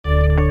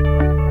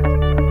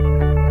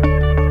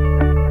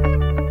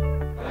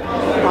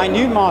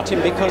knew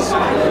Martin because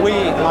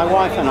my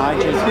wife and I,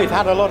 we've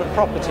had a lot of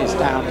properties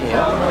down here,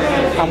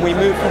 and we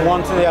moved from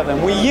one to the other.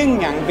 And we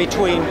yin-yang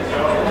between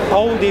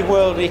oldie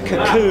worldly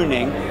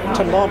cocooning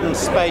to modern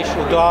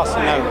spatial glass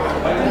and oak.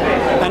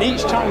 And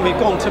each time we've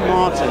gone to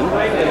Martin,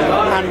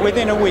 and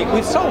within a week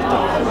we've sold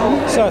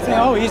them. So I think,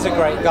 oh, he's a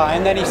great guy.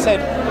 And then he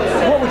said,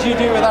 what would you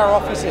do with our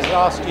offices?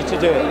 I asked you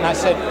to do it. And I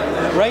said,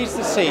 raise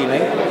the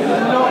ceiling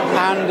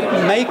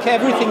and make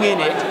everything in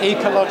it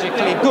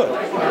ecologically good.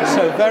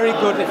 So very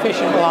good,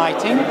 efficient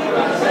lighting,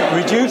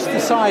 reduce the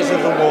size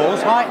of the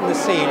walls, heighten the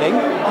ceiling,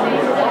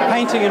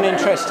 painting an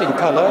interesting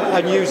colour,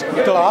 and use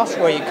glass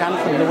where you can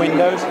from the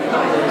windows,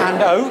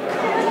 and oak,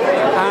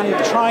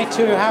 and try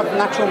to have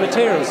natural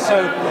materials.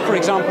 So, for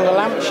example, the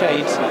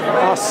lampshades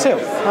are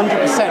silk,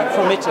 100%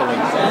 from Italy.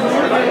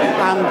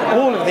 And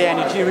all of the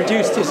energy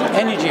reduced his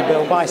energy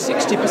bill by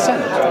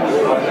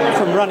 60%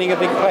 from running a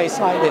big place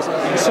like this.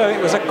 So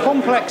it was a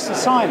complex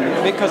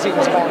assignment because it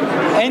was about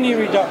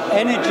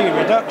energy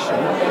reduction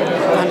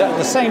and at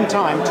the same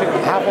time to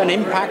have an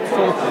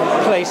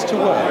impactful place to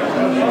work,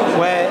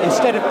 where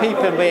instead of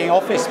people being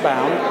office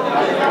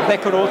bound, they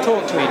could all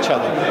talk to each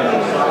other.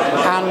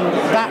 And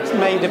that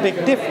made a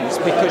big difference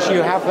because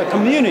you have a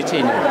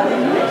community now,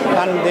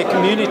 and the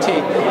community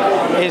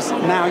is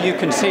now, you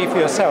can see for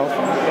yourself,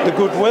 the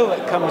goodwill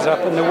that comes up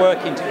and the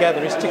working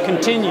together is to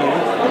continue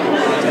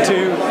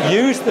to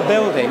use the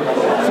building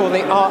for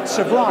the arts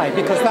of ride,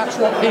 because that's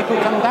what people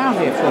come down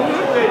here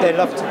for. They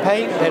love to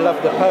paint, they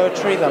love the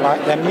poetry, they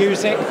like their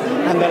music,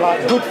 and they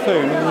like good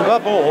food, and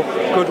above all,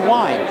 good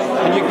wine.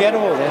 And you get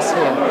all this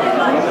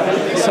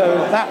here.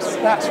 So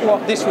that's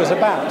what this was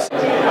about.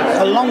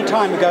 A long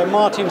time ago,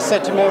 Martin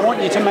said to me, I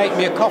want you to make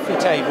me a coffee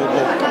table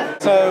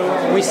book.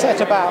 So we set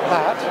about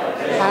that,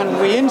 and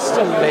we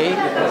instantly,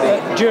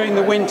 during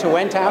the winter,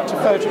 went out to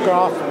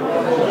photograph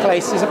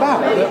places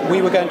about that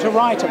we were going to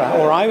write about,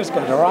 or I was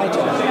going to write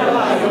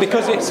about,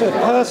 because it's a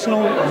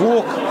personal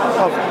walk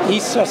of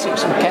East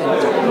Sussex and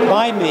Kent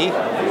by me,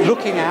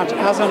 looking out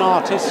as an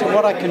artist at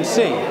what I can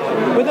see,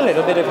 with a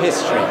little bit of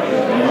history.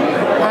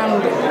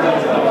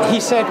 And he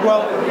said,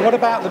 well, what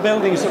about the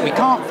buildings that we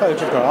can't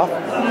photograph?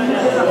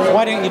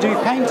 Why don't you do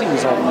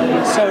paintings of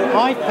them? So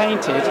I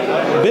painted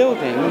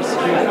buildings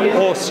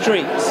or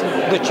streets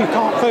that you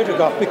can't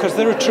photograph because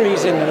there are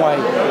trees in the way,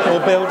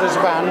 or builders'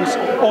 vans,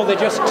 or they're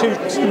just too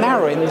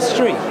narrow in the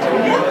street.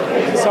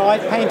 So I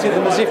painted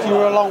them as if you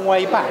were a long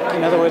way back.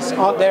 In other words,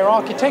 they're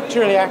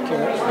architecturally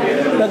accurate,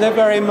 but they're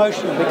very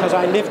emotional because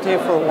I lived here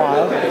for a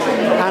while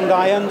and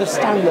I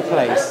understand the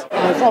place.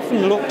 I've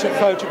often looked at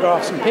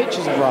photographs and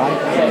pictures of Rye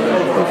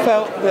and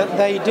felt that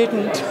they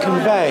didn't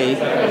convey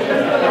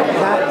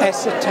that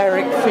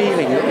esoteric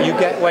feeling that you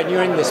get when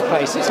you're in this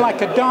place. It's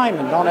like a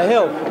diamond on a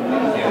hill.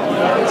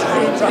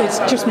 It's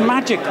just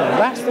magical.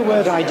 That's the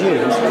word I'd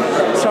use.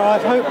 So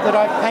I've hoped that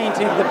I've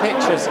painted the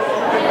pictures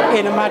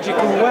in a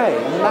magical way.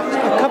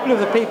 And a couple of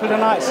the people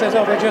tonight said,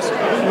 oh, they're just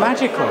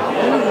magical.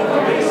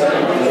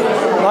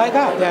 Like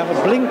that, they have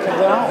a blink of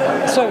the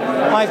eye. So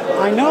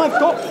I know I've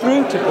got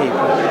through to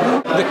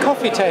people. The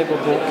coffee table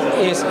book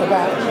is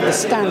about the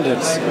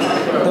standards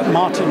that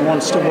Martin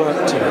wants to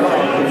work to.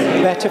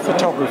 Better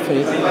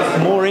photography,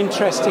 more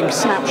interesting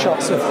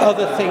snapshots of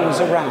other things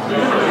around.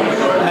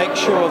 Make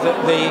sure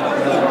that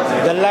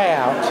the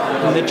layout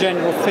and the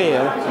general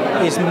feel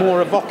is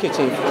more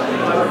evocative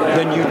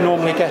than you'd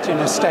normally get in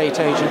a estate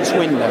agent's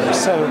window.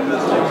 So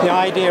the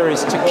idea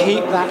is to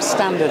keep that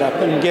standard up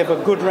and give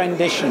a good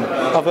rendition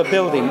of a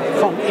building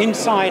from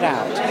inside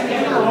out,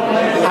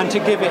 and to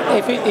give it,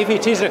 if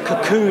it is a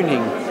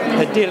cocooning,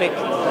 idyllic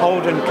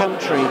olden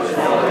country,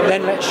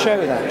 then let's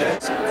show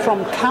that.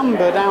 From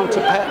Camber down to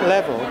Pett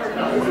Level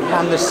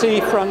and the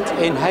seafront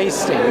in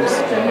Hastings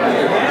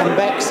and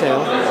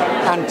Bexhill,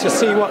 and to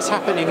see what's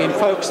happening in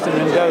Folkestone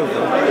and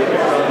Dover,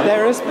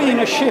 there has been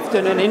a shift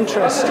and an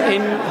interest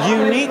in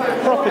unique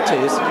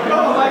properties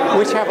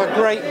which have a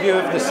great view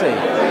of the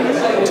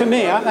sea. To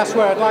me, that's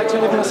where I'd like to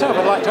live myself.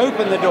 I'd like to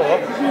open the door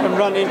and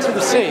run into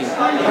the sea.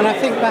 And I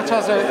think that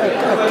as a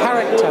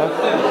character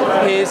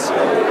is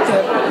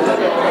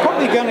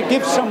probably going to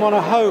give someone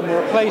a home or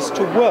a place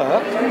to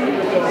work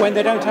when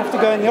they don't have to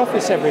go in the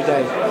office every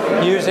day.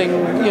 Using,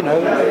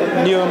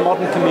 newer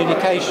modern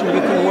communication,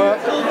 you can work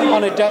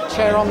on a deck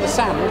chair on the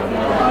sand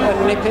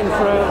and nip in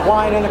for a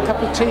wine and a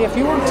cup of tea if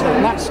you want to.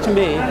 And that's, to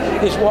me,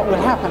 is what would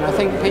happen. I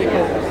think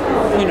people,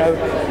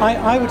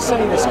 I would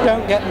say this,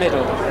 don't get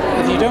middled.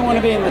 If you don't want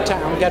to be in the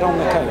town, get on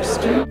the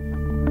coast.